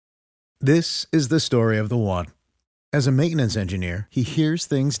This is the story of the one. As a maintenance engineer, he hears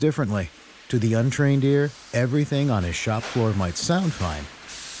things differently. To the untrained ear, everything on his shop floor might sound fine,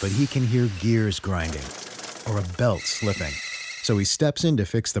 but he can hear gears grinding or a belt slipping. So he steps in to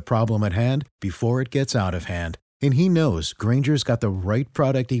fix the problem at hand before it gets out of hand. And he knows Grainger's got the right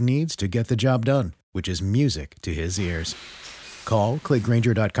product he needs to get the job done, which is music to his ears. Call, click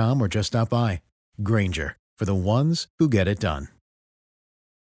Grainger.com, or just stop by. Grainger, for the ones who get it done.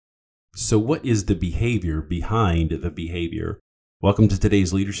 So what is the behavior behind the behavior? Welcome to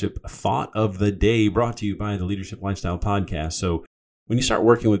today's Leadership Thought of the Day, brought to you by the Leadership Lifestyle Podcast. So when you start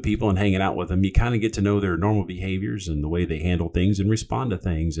working with people and hanging out with them, you kind of get to know their normal behaviors and the way they handle things and respond to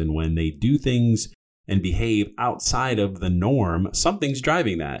things. And when they do things and behave outside of the norm, something's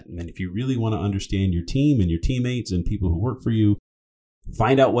driving that. And if you really want to understand your team and your teammates and people who work for you,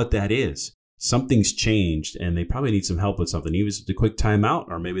 find out what that is. Something's changed and they probably need some help with something, even if it's a quick timeout,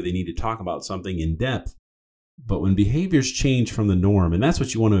 or maybe they need to talk about something in depth. But when behaviors change from the norm, and that's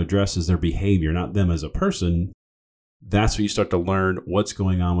what you want to address is their behavior, not them as a person, that's where you start to learn what's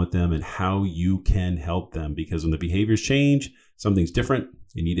going on with them and how you can help them. Because when the behaviors change, something's different,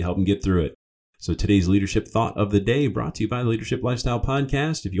 you need to help them get through it. So today's Leadership Thought of the Day brought to you by the Leadership Lifestyle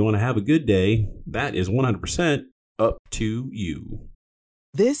Podcast. If you want to have a good day, that is 100% up to you.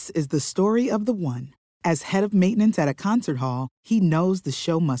 This is the story of the one. As head of maintenance at a concert hall, he knows the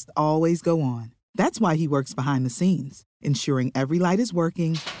show must always go on. That's why he works behind the scenes, ensuring every light is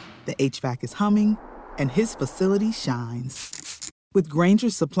working, the HVAC is humming, and his facility shines. With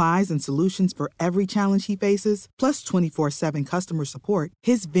Grainger's supplies and solutions for every challenge he faces, plus 24/7 customer support,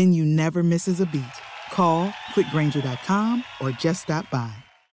 his venue never misses a beat. Call, click Grainger.com, or just stop by.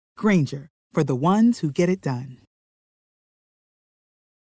 Grainger, for the ones who get it done.